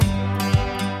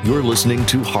You're listening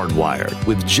to Hardwired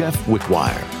with Jeff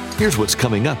Wickwire. Here's what's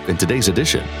coming up in today's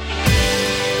edition.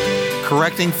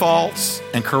 Correcting faults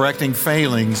and correcting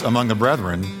failings among the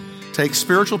brethren takes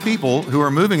spiritual people who are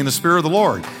moving in the Spirit of the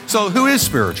Lord. So who is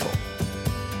spiritual?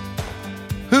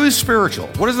 Who is spiritual?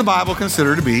 What does the Bible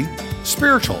consider to be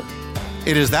spiritual?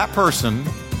 It is that person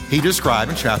he described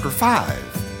in chapter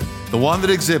 5, the one that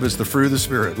exhibits the fruit of the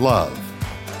Spirit: love,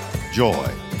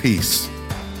 joy, peace,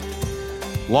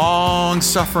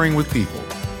 long-suffering with people,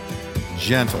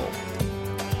 gentle,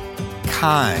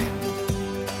 kind,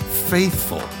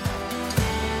 faithful.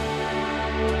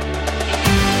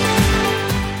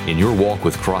 In your walk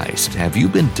with Christ, have you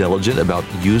been diligent about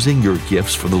using your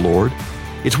gifts for the Lord?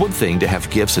 It's one thing to have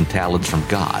gifts and talents from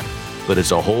God, but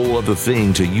it's a whole other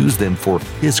thing to use them for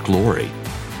His glory.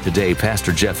 Today,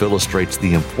 Pastor Jeff illustrates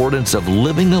the importance of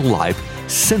living a life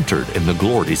centered in the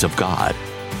glories of God.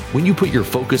 When you put your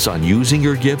focus on using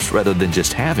your gifts rather than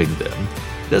just having them,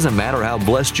 it doesn't matter how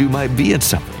blessed you might be in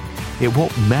something. It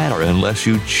won't matter unless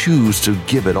you choose to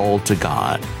give it all to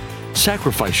God.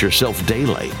 Sacrifice yourself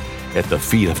daily at the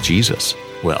feet of Jesus.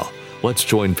 Well, let's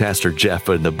join Pastor Jeff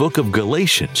in the book of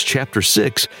Galatians, chapter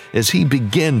 6, as he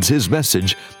begins his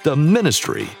message, The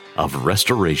Ministry of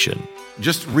Restoration.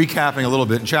 Just recapping a little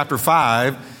bit, in chapter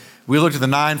 5, we looked at the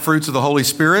 9 fruits of the Holy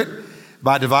Spirit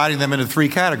by dividing them into 3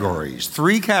 categories.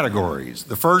 3 categories.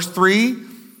 The first 3,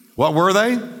 what were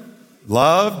they?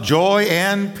 Love, joy,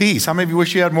 and peace. How many of you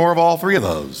wish you had more of all 3 of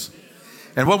those?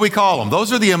 And what we call them,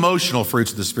 those are the emotional fruits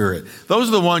of the Spirit. Those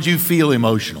are the ones you feel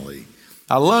emotionally.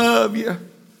 I love you,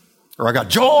 or I got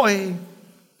joy,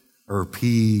 or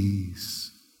peace.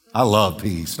 I love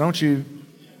peace, don't you?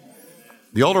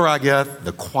 The older I get,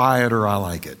 the quieter I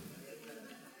like it.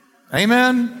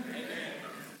 Amen?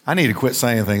 I need to quit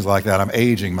saying things like that. I'm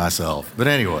aging myself. But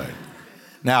anyway,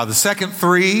 now the second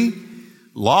 3,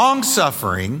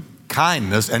 long-suffering,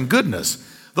 kindness, and goodness.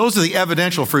 Those are the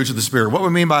evidential fruits of the Spirit. What we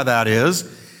mean by that is,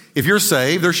 if you're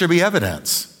saved, there should be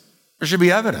evidence. There should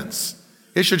be evidence.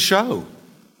 It should show.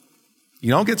 You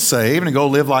don't get saved and go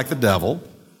live like the devil.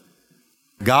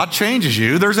 God changes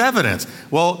you. There's evidence.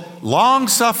 Well,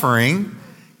 long-suffering,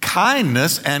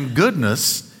 kindness, and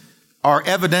goodness are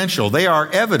evidential. They are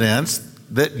evidence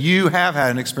that you have had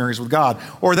an experience with God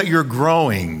or that you're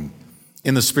growing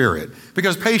in the Spirit.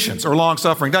 Because patience or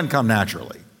long-suffering doesn't come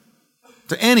naturally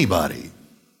to anybody.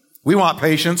 We want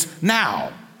patience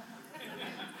now.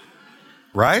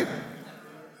 Right?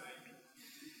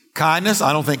 Kindness,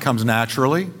 I don't think comes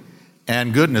naturally.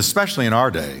 And goodness, especially in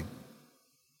our day.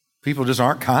 People just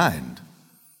aren't kind.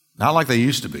 Not like they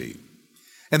used to be.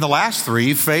 And the last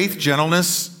 3, faith,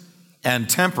 gentleness, and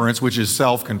temperance, which is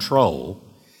self-control,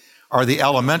 are the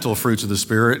elemental fruits of the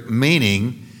Spirit,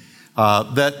 meaning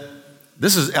that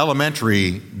this is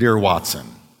elementary, dear Watson.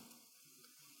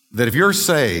 That if you're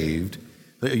saved,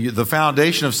 the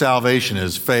foundation of salvation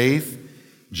is faith,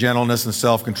 gentleness, and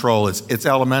self-control. It's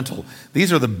elemental.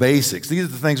 These are the basics. These are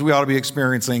the things we ought to be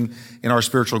experiencing in our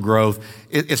spiritual growth.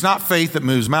 It's not faith that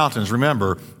moves mountains.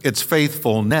 Remember, it's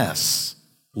faithfulness,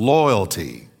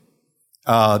 loyalty,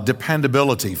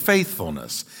 dependability,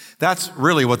 faithfulness. That's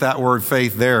really what that word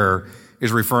faith there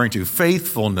is referring to.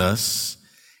 Faithfulness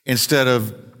instead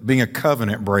of being a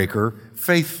covenant breaker,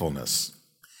 faithfulness,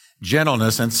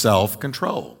 gentleness, and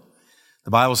self-control.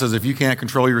 The Bible says if you can't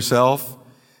control yourself,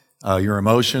 your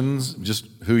emotions, just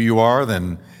who you are,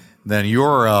 then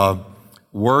you're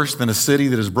worse than a city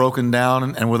that is broken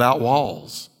down and without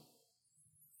walls.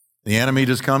 The enemy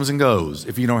just comes and goes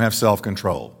if you don't have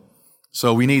self-control.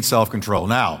 So we need self-control.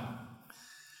 Now,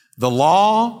 the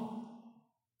law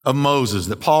of Moses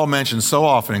that Paul mentions so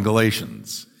often in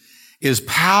Galatians is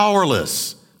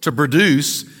powerless to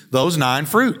produce those 9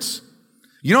 fruits.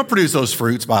 You don't produce those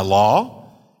fruits by law.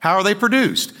 How are they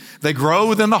produced? They grow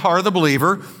within the heart of the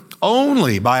believer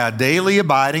only by a daily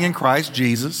abiding in Christ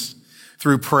Jesus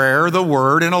through prayer, the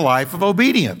word, and a life of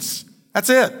obedience. That's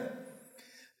it.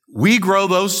 We grow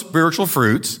those spiritual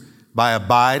fruits by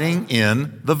abiding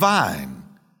in the vine.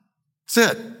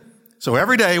 That's it. So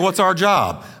every day, what's our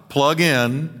job? Plug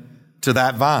in to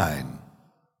that vine.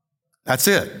 That's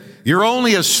it. You're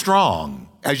only as strong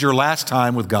as your last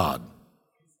time with God.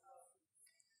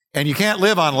 And you can't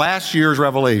live on last year's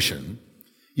revelation.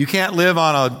 You can't live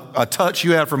on a touch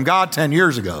you had from God 10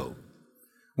 years ago.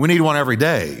 We need one every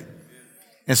day.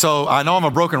 And so I know I'm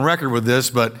a broken record with this,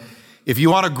 but if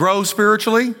you want to grow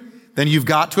spiritually, then you've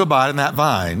got to abide in that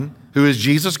vine, who is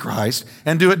Jesus Christ,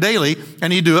 and do it daily,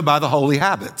 and you do it by the holy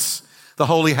habits. The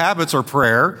holy habits are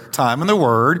prayer, time in the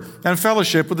Word, and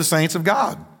fellowship with the saints of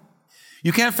God.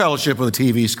 You can't fellowship with a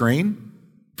TV screen.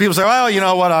 People say, well, you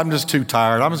know what? I'm just too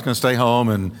tired. I'm just going to stay home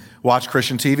and watch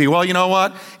Christian TV. Well, you know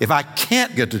what? If I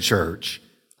can't get to church,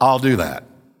 I'll do that.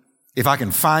 If I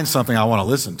can find something I want to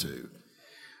listen to.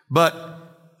 But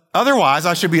otherwise,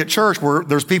 I should be at church where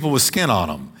there's people with skin on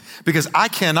them, because I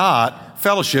cannot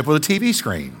fellowship with a TV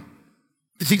screen.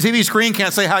 The TV screen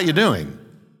can't say, how you doing?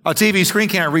 A TV screen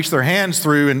can't reach their hands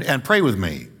through and pray with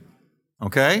me.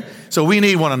 Okay? So we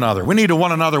need one another. We need to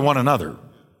one another.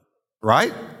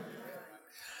 Right?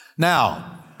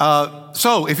 Now,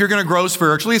 so if you're going to grow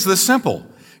spiritually, it's this simple.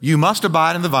 You must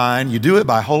abide in the vine. You do it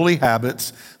by holy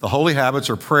habits. The holy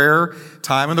habits are prayer,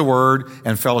 time in the Word,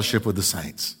 and fellowship with the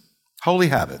saints. Holy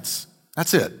habits.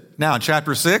 That's it. Now, in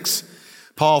chapter 6,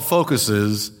 Paul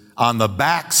focuses on the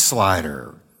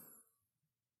backslider.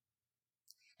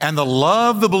 And the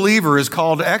love of the believer is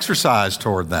called to exercise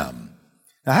toward them.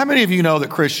 Now, how many of you know that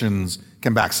Christians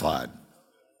can backslide?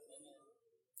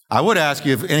 I would ask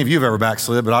you if any of you have ever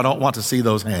backslid, but I don't want to see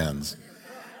those hands.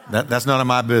 That's none of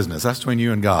my business. That's between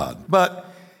you and God. But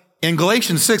in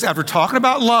Galatians 6, after talking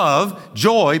about love,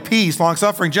 joy, peace,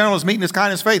 long-suffering, gentleness, meekness,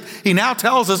 kindness, faith, he now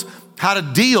tells us how to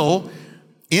deal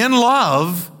in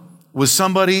love with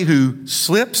somebody who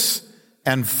slips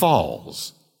and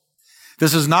falls.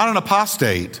 This is not an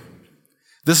apostate.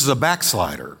 This is a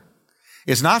backslider.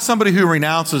 It's not somebody who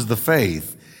renounces the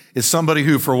faith. It's somebody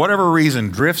who, for whatever reason,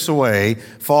 drifts away,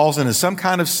 falls into some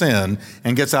kind of sin,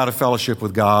 and gets out of fellowship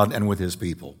with God and with his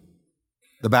people.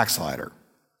 The backslider.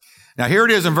 Now here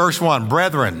it is in verse 1.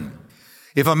 Brethren,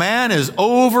 if a man is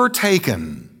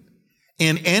overtaken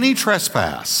in any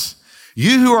trespass,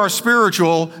 you who are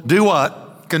spiritual, do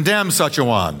what? Condemn such a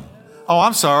one. Oh,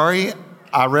 I'm sorry.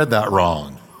 I read that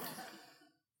wrong.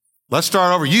 Let's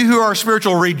start over. You who are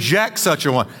spiritual, reject such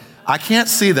a one. I can't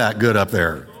see that good up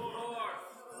there.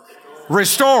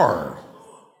 Restore.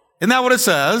 Isn't that what it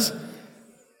says?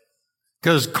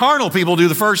 Because carnal people do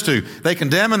the first two. They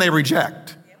condemn and they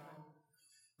reject.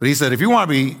 But he said, if you want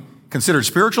to be considered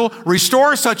spiritual,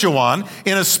 restore such a one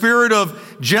in a spirit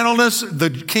of gentleness. The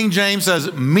King James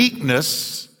says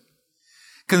meekness,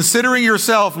 considering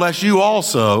yourself, lest you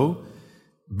also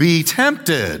be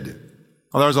tempted.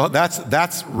 Well,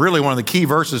 that's really one of the key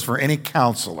verses for any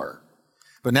counselor.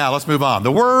 But now let's move on.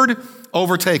 The word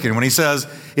overtaken, when he says,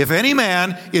 if any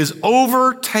man is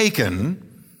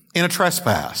overtaken in a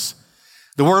trespass,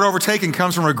 the word overtaken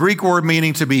comes from a Greek word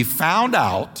meaning to be found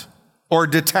out or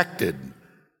detected.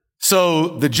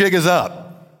 So the jig is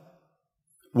up.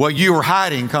 What you were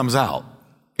hiding comes out.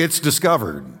 It's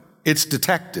discovered. It's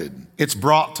detected. It's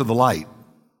brought to the light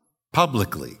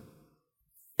publicly.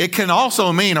 It can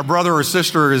also mean a brother or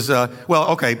sister is,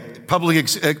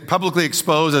 publicly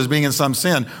exposed as being in some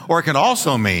sin. Or it can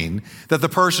also mean that the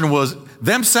person was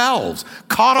themselves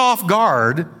caught off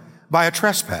guard by a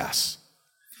trespass.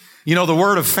 You know, the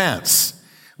word offense,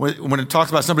 when it talks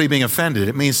about somebody being offended,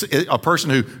 it means a person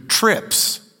who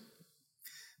trips.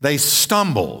 They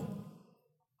stumble.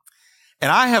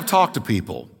 And I have talked to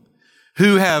people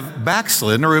who have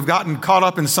backslidden or have gotten caught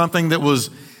up in something that was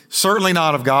certainly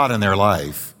not of God in their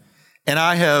life. And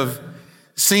I have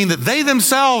seen that they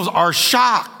themselves are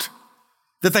shocked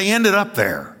that they ended up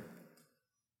there,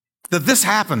 that this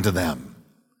happened to them.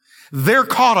 They're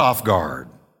caught off guard.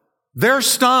 They're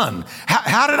stunned.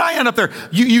 How did I end up there?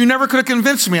 You never could have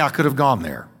convinced me I could have gone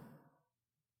there.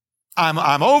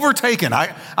 I'm overtaken.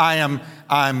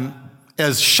 I'm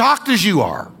as shocked as you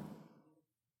are.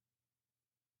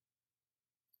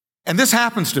 And this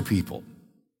happens to people.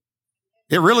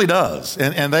 It really does.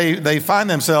 And they find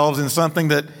themselves in something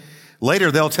that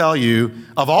later they'll tell you,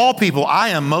 of all people, I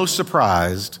am most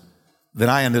surprised that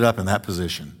I ended up in that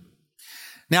position.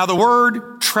 Now, the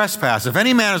word trespass, if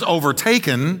any man is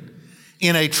overtaken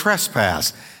in a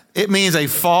trespass, it means a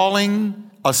falling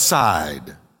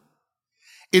aside.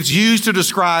 It's used to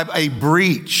describe a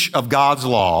breach of God's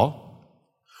law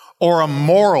or a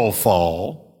moral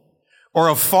fall or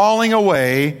a falling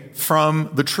away from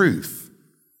the truth.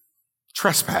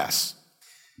 Trespass.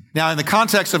 Now, in the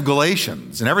context of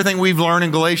Galatians and everything we've learned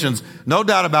in Galatians, no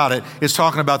doubt about it, it's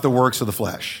talking about the works of the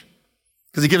flesh.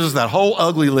 Because he gives us that whole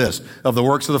ugly list of the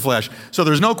works of the flesh. So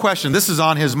there's no question this is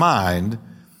on his mind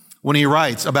when he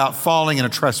writes about falling in a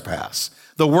trespass.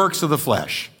 The works of the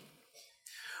flesh.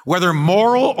 Whether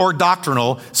moral or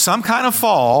doctrinal, some kind of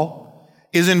fall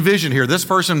is envisioned here. This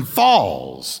person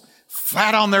falls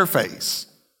flat on their face.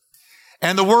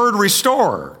 And the word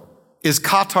restore is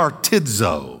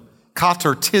katartidzo.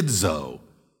 Katartidzo.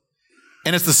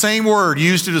 And it's the same word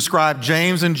used to describe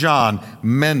James and John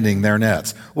mending their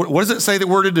nets. What does it say that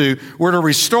we're to do? We're to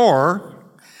restore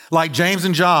Like James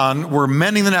and John were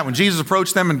mending the net. When Jesus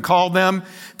approached them and called them,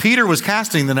 Peter was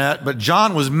casting the net, but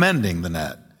John was mending the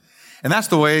net. And that's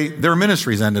the way their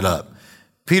ministries ended up.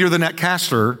 Peter the net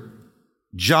caster,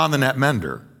 John the net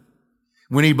mender.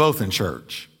 We need both in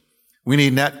church. We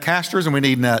need net casters and we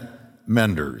need net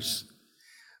menders.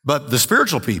 But the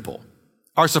spiritual people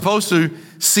are supposed to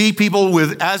see people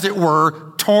with, as it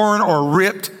were, torn or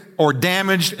ripped or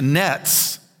damaged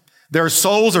nets. Their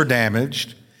souls are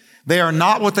damaged. They are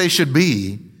not what they should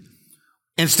be.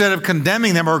 Instead of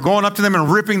condemning them or going up to them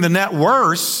and ripping the net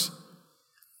worse,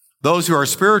 those who are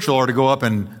spiritual are to go up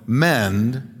and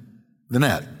mend the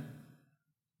net.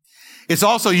 It's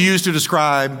also used to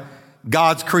describe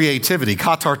God's creativity,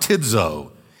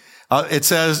 katartizo. It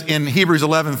says in Hebrews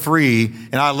 11:3,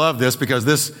 and I love this because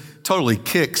this totally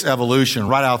kicks evolution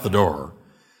right out the door.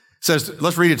 It says,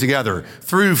 let's read it together.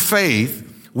 Through faith,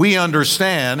 we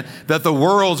understand that the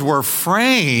worlds were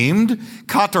framed,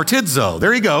 katartizo.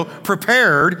 There you go,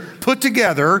 prepared, put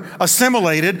together,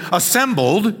 assimilated,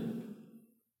 assembled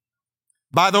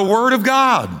by the Word of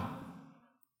God,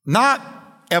 not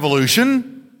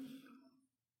evolution.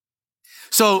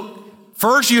 So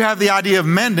first you have the idea of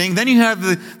mending, then you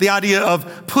have the idea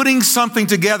of putting something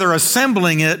together,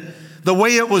 assembling it the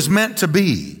way it was meant to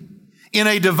be, in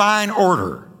a divine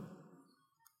order.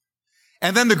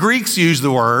 And then the Greeks use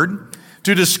the word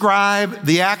to describe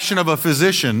the action of a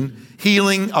physician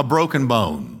healing a broken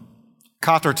bone,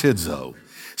 katartizo.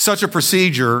 Such a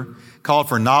procedure called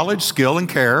for knowledge, skill, and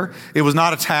care. It was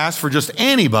not a task for just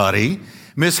anybody.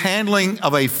 Mishandling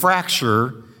of a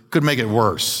fracture could make it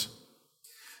worse.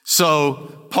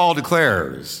 So Paul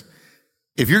declares,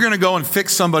 if you're going to go and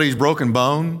fix somebody's broken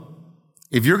bone,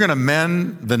 if you're going to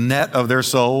mend the net of their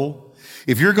soul,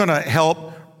 if you're going to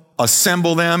help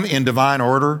assemble them in divine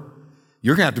order,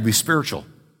 you're going to have to be spiritual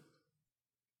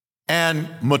and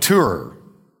mature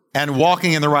and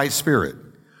walking in the right spirit,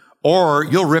 or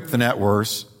you'll rip the net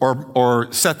worse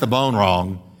or set the bone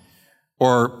wrong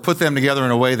or put them together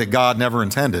in a way that God never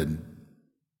intended.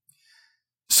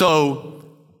 So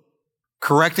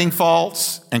correcting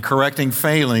faults and correcting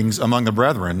failings among the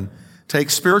brethren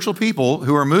takes spiritual people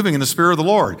who are moving in the Spirit of the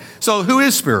Lord. So who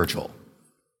is spiritual?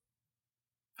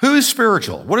 Who is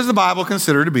spiritual? What does the Bible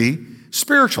consider to be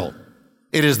spiritual?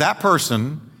 It is that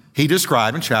person he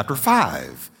described in chapter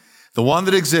 5, the one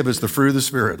that exhibits the fruit of the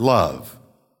Spirit: love,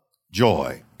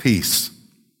 joy, peace,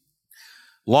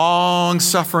 long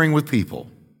suffering with people,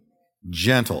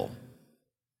 gentle,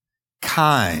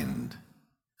 kind,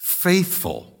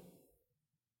 faithful,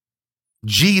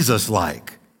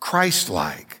 Jesus-like,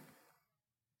 Christ-like,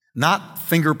 not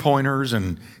finger pointers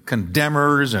and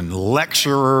condemners and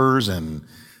lecturers and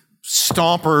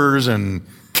stompers and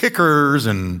kickers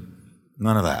and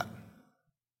none of that.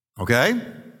 Okay?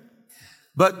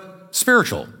 But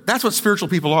spiritual, that's what spiritual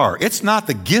people are. It's not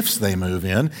the gifts they move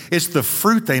in, it's the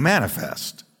fruit they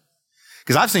manifest.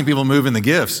 Because I've seen people move in the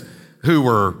gifts who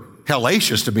were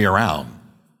hellacious to be around.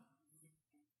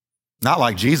 Not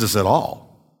like Jesus at all.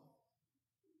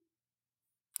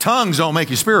 Tongues don't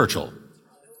make you spiritual.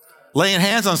 Laying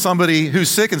hands on somebody who's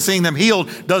sick and seeing them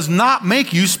healed does not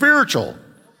make you spiritual.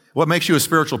 What makes you a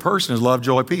spiritual person is love,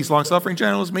 joy, peace, long-suffering,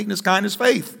 gentleness, meekness, kindness,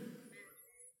 faith.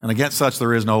 And against such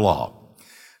there is no law.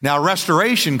 Now,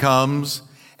 restoration comes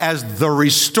as the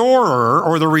restorer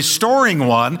or the restoring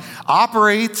one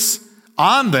operates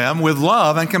on them with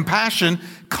love and compassion,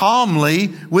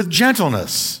 calmly, with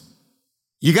gentleness.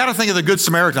 You got to think of the Good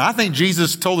Samaritan. I think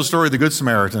Jesus told the story of the Good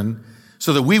Samaritan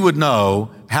so that we would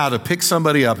know how to pick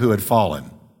somebody up who had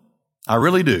fallen. I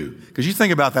really do. Because you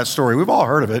think about that story. We've all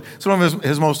heard of it. It's one of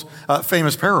his most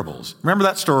famous parables. Remember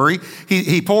that story?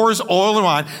 He pours oil and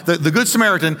wine. The Good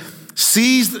Samaritan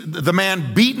sees the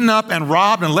man beaten up and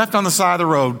robbed and left on the side of the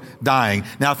road dying.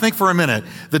 Now think for a minute.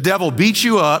 The devil beats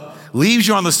you up, leaves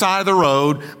you on the side of the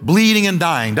road, bleeding and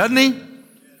dying, doesn't he?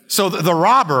 So the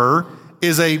robber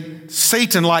is a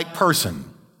Satan-like person.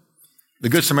 The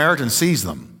Good Samaritan sees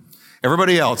them.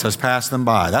 Everybody else has passed them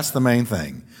by. That's the main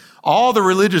thing. All the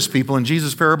religious people in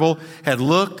Jesus' parable had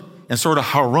looked and sort of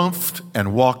harumphed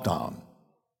and walked on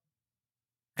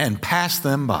and passed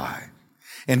them by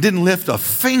and didn't lift a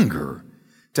finger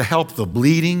to help the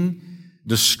bleeding,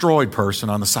 destroyed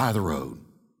person on the side of the road.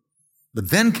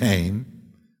 But then came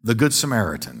the Good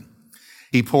Samaritan.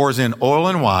 He pours in oil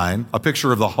and wine, a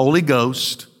picture of the Holy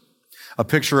Ghost, a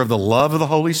picture of the love of the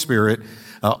Holy Spirit.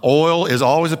 Oil is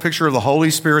always a picture of the Holy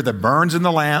Spirit that burns in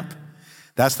the lamp.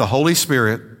 That's the Holy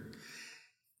Spirit.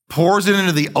 Pours it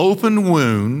into the open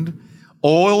wound,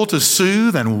 oil to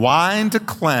soothe and wine to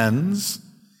cleanse.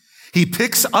 He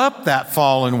picks up that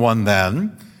fallen one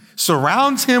then,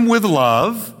 surrounds him with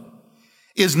love,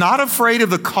 is not afraid of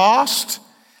the cost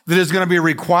that is going to be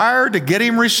required to get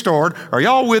him restored. Are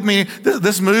y'all with me?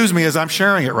 This moves me as I'm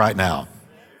sharing it right now.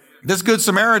 This Good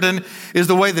Samaritan is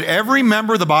the way that every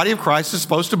member of the body of Christ is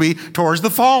supposed to be towards the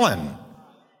fallen.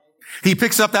 He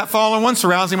picks up that fallen one,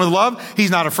 surrounds him with love.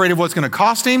 He's not afraid of what's going to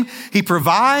cost him. He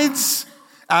provides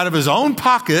out of his own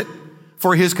pocket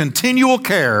for his continual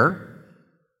care.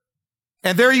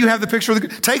 And there you have the picture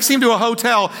of takes him to a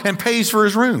hotel and pays for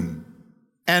his room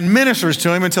and ministers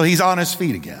to him until he's on his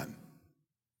feet again.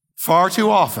 Far too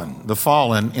often, the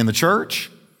fallen in the church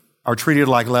are treated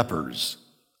like lepers.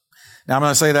 Now, I'm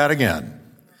going to say that again.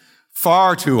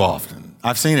 Far too often,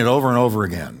 I've seen it over and over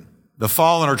again. The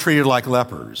fallen are treated like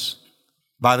lepers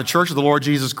by the church of the Lord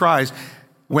Jesus Christ,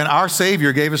 when our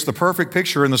Savior gave us the perfect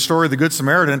picture in the story of the Good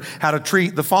Samaritan, how to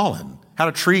treat the fallen, how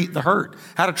to treat the hurt,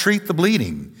 how to treat the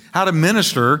bleeding, how to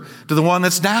minister to the one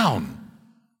that's down.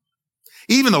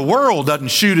 Even the world doesn't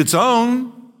shoot its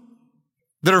own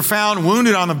that are found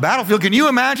wounded on the battlefield. Can you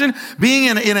imagine being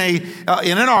in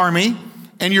an army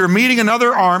and you're meeting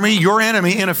another army, your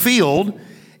enemy, in a field,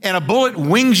 and a bullet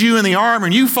wings you in the arm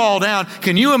and you fall down?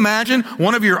 Can you imagine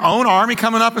one of your own army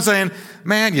coming up and saying,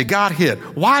 man, you got hit.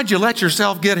 Why'd you let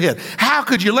yourself get hit? How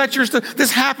could you let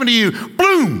this happen to you?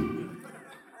 Boom!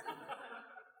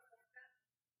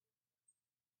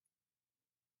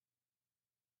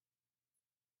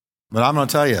 But I'm going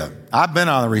to tell you, I've been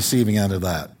on the receiving end of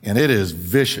that, and it is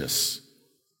vicious,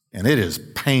 and it is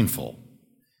painful.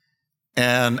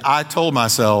 And I told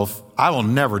myself, I will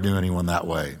never do anyone that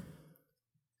way.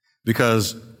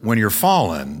 Because when you're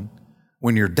fallen,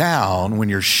 when you're down, when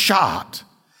you're shot,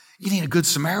 you need a Good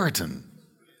Samaritan.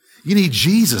 You need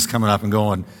Jesus coming up and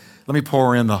going, let me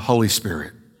pour in the Holy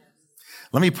Spirit.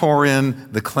 Let me pour in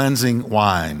the cleansing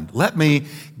wine. Let me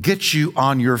get you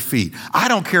on your feet. I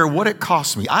don't care what it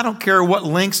costs me. I don't care what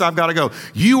lengths I've got to go.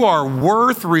 You are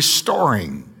worth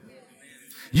restoring.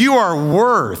 You are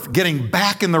worth getting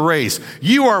back in the race.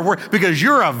 You are worth, because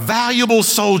you're a valuable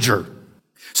soldier.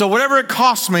 So whatever it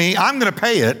costs me, I'm going to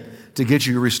pay it to get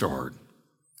you restored.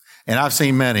 And I've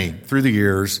seen many through the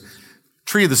years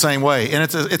treated the same way. And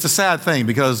it's a sad thing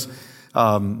because,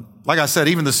 like I said,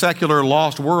 even the secular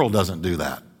lost world doesn't do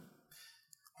that.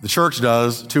 The church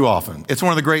does too often. It's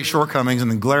one of the great shortcomings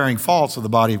and the glaring faults of the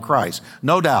body of Christ.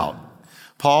 No doubt,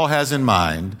 Paul has in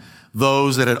mind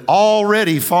those that had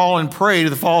already fallen prey to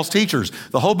the false teachers.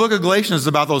 The whole book of Galatians is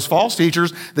about those false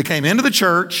teachers that came into the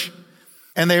church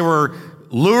and they were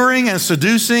luring and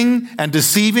seducing and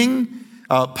deceiving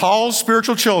Paul's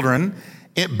spiritual children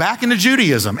back into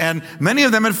Judaism. And many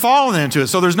of them had fallen into it.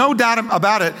 So there's no doubt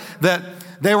about it that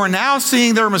they were now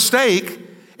seeing their mistake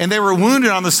and they were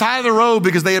wounded on the side of the road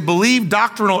because they had believed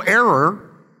doctrinal error.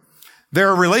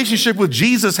 Their relationship with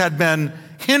Jesus had been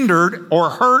hindered or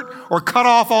hurt or cut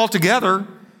off altogether.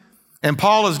 And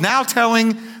Paul is now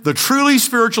telling the truly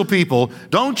spiritual people,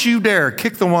 don't you dare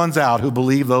kick the ones out who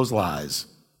believe those lies.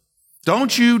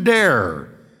 Don't you dare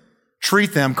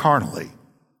treat them carnally.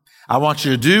 I want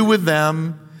you to do with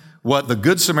them what the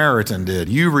Good Samaritan did.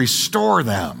 You restore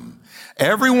them.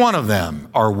 Every one of them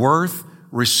are worth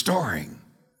restoring.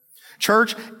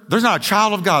 Church, there's not a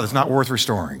child of God that's not worth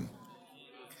restoring.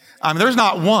 I mean, there's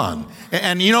not one.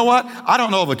 And you know what? I don't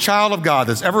know of a child of God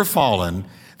that's ever fallen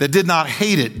that did not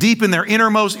hate it deep in their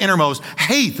innermost,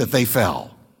 hate that they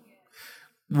fell.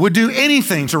 Would do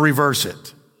anything to reverse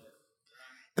it.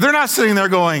 They're not sitting there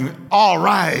going, all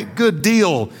right, good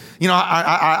deal. You know,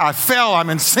 I fell.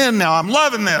 I'm in sin now. I'm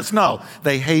loving this. No,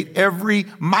 they hate every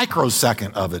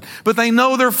microsecond of it. But they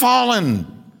know they're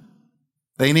fallen.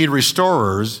 They need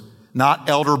restorers, not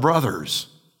elder brothers.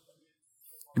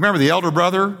 Remember the elder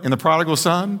brother in the prodigal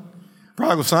son?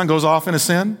 Prodigal son goes off into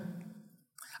sin.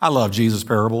 I love Jesus'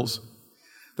 parables.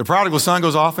 The prodigal son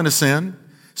goes off into sin,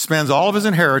 spends all of his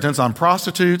inheritance on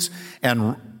prostitutes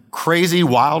and crazy,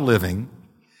 wild living,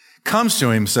 comes to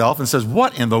himself and says,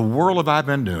 what in the world have I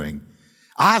been doing?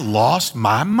 I lost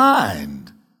my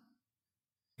mind.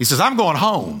 He says, I'm going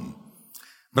home,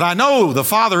 but I know the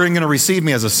father isn't going to receive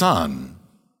me as a son.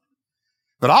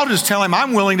 But I'll just tell him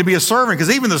I'm willing to be a servant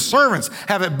because even the servants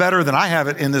have it better than I have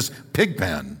it in this pig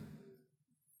pen.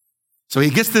 So he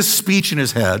gets this speech in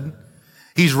his head.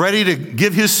 He's ready to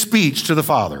give his speech to the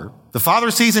father. The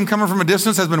father sees him coming from a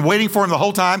distance, has been waiting for him the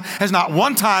whole time, has not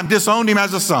one time disowned him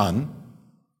as a son.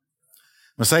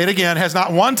 I'm going to say it again, has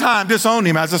not one time disowned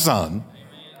him as a son.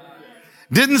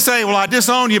 Didn't say, well, I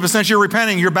disowned you, but since you're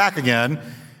repenting, you're back again.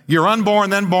 You're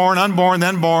unborn, then born, unborn,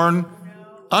 then born,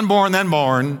 unborn, then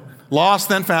born. Lost,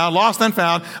 then found, lost, then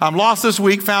found. I'm lost this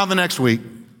week, found the next week.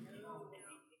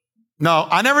 No,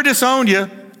 I never disowned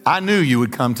you. I knew you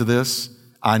would come to this.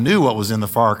 I knew what was in the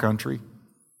far country.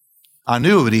 I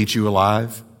knew it would eat you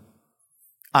alive.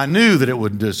 I knew that it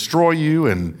would destroy you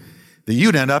and that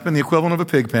you'd end up in the equivalent of a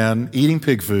pig pen, eating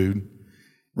pig food,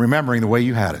 remembering the way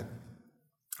you had it.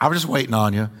 I was just waiting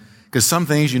on you because some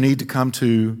things you need to come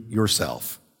to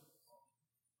yourself.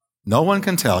 No one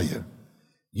can tell you.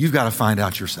 You've got to find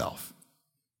out yourself.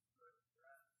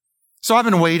 So I've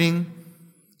been waiting,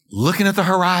 looking at the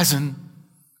horizon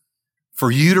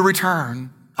for you to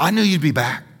return. I knew you'd be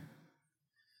back.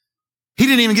 He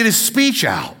didn't even get his speech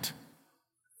out.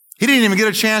 He didn't even get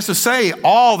a chance to say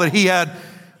all that he had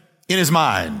in his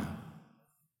mind.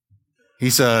 He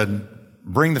said,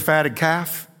 bring the fatted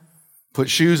calf, put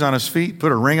shoes on his feet,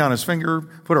 put a ring on his finger,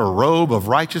 put a robe of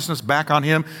righteousness back on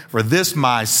him. For this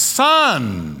my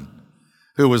son,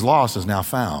 who was lost, is now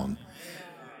found.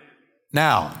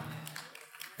 Now,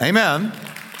 amen.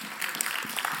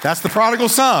 That's the prodigal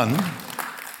son.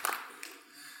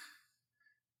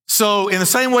 So in the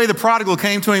same way the prodigal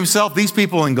came to himself, these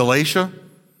people in Galatia,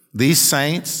 these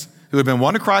saints who had been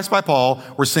won to Christ by Paul,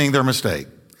 were seeing their mistake.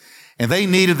 And they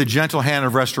needed the gentle hand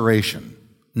of restoration,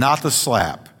 not the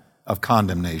slap of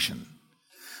condemnation.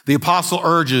 The apostle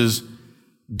urges,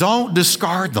 don't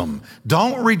discard them.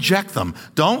 Don't reject them.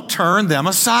 Don't turn them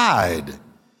aside.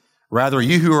 Rather,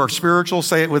 you who are spiritual,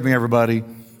 say it with me, everybody,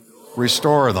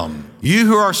 restore them. You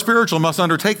who are spiritual must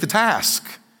undertake the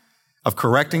task of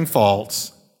correcting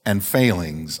faults and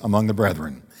failings among the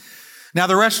brethren. Now,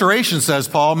 the restoration, says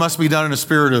Paul, must be done in a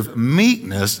spirit of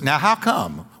meekness. Now, how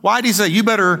come? Why did he say you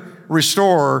better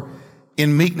restore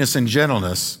in meekness and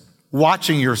gentleness,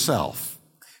 watching yourself,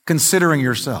 considering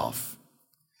yourself?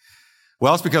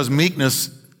 Well, it's because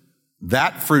meekness,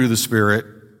 that fruit of the Spirit,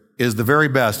 is the very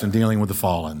best in dealing with the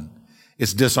fallen.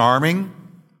 It's disarming.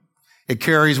 It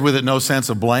carries with it no sense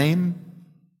of blame.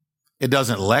 It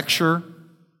doesn't lecture.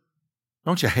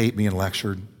 Don't you hate being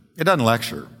lectured? It doesn't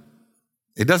lecture.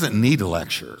 It doesn't need to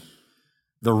lecture.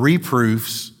 The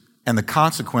reproofs and the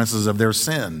consequences of their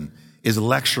sin is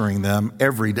lecturing them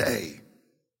every day.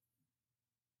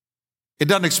 It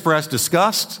doesn't express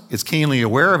disgust. It's keenly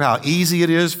aware of how easy it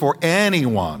is for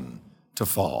anyone to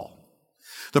fall.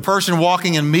 The person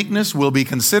walking in meekness will be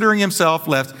considering himself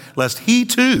lest he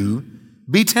too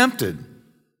be tempted.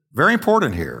 Very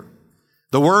important here.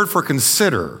 The word for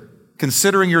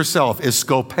considering yourself, is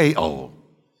skopeo.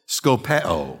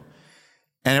 Skopeo.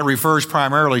 And it refers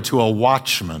primarily to a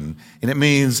watchman, and it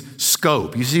means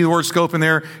scope. You see the word scope in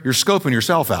there? You're scoping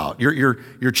yourself out.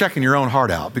 You're checking your own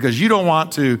heart out because you don't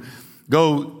want to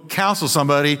go counsel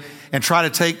somebody and try to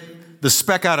take the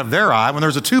speck out of their eye when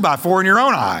there's a 2x4 in your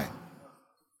own eye.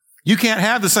 You can't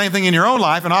have the same thing in your own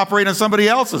life and operate on somebody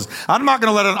else's. I'm not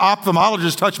going to let an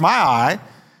ophthalmologist touch my eye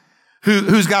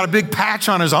who's got a big patch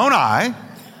on his own eye.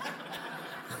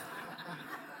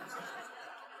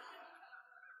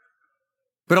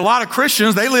 But a lot of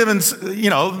Christians, they live in,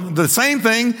 the same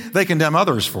thing they condemn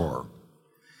others for.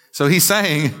 So he's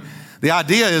saying the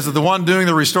idea is that the one doing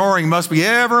the restoring must be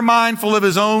ever mindful of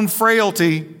his own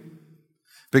frailty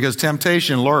because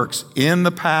temptation lurks in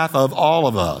the path of all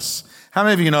of us. How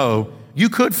many of you know you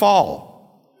could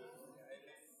fall?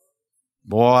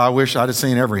 Boy, I wish I'd have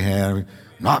seen every hand.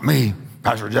 Not me,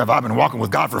 Pastor Jeff. I've been walking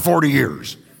with God for 40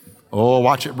 years. Oh,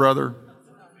 watch it, brother.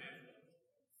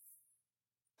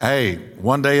 Hey,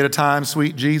 one day at a time,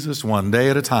 sweet Jesus, one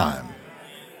day at a time.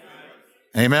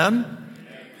 Amen?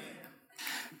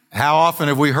 How often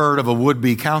have we heard of a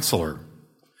would-be counselor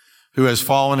who has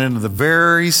fallen into the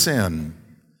very sin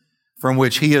from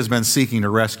which he has been seeking to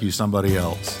rescue somebody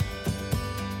else?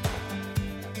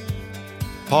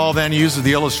 Paul then uses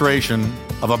the illustration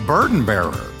of a burden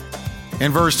bearer.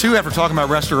 In verse 2, after talking about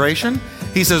restoration,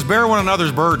 he says, bear one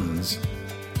another's burdens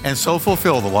and so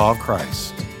fulfill the law of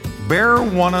Christ. Bear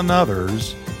one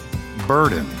another's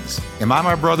burdens. Am I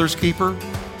my brother's keeper?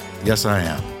 Yes, I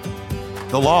am.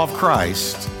 The law of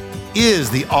Christ is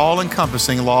the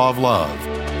all-encompassing law of love.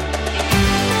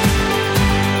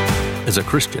 As a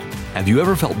Christian, have you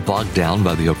ever felt bogged down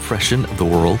by the oppression of the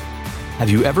world? Have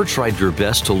you ever tried your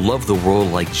best to love the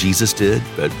world like Jesus did,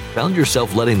 but found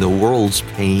yourself letting the world's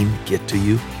pain get to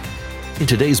you? In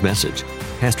today's message,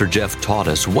 Pastor Jeff taught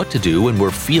us what to do when we're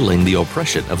feeling the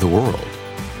oppression of the world.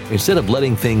 Instead of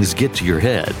letting things get to your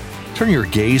head, turn your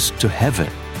gaze to heaven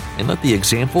and let the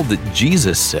example that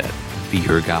Jesus set be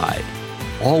your guide.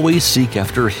 Always seek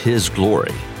after His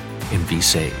glory and be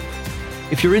saved.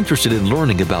 If you're interested in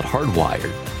learning about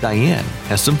Hardwired, Diane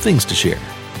has some things to share.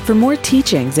 For more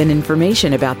teachings and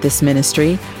information about this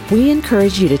ministry, we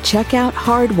encourage you to check out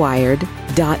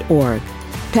hardwired.org.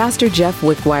 Pastor Jeff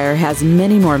Wickwire has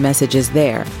many more messages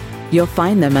there. You'll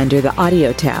find them under the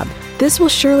audio tab. This will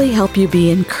surely help you be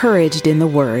encouraged in the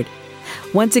Word.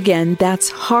 Once again, that's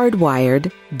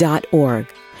hardwired.org.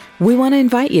 We want to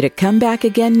invite you to come back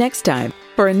again next time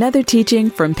for another teaching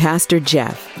from Pastor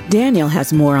Jeff. Daniel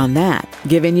has more on that,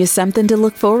 giving you something to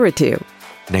look forward to.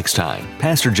 Next time,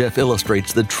 Pastor Jeff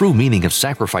illustrates the true meaning of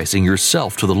sacrificing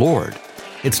yourself to the Lord.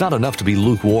 It's not enough to be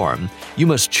lukewarm. You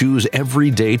must choose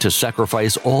every day to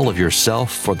sacrifice all of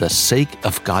yourself for the sake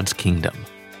of God's kingdom.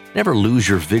 Never lose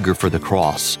your vigor for the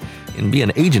cross and be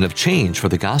an agent of change for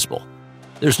the gospel.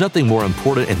 There's nothing more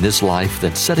important in this life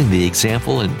than setting the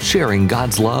example and sharing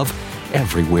God's love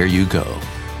everywhere you go.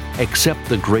 Accept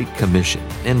the Great Commission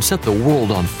and set the world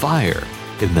on fire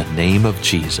in the name of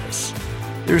Jesus.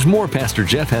 There's more Pastor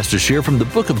Jeff has to share from the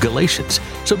book of Galatians,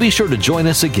 so be sure to join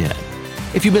us again.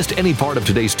 If you missed any part of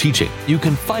today's teaching, you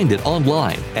can find it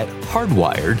online at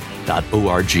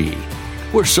hardwired.org.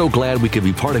 We're so glad we could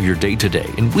be part of your day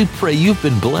today, and we pray you've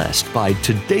been blessed by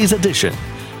today's edition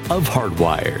of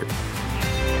Hardwired.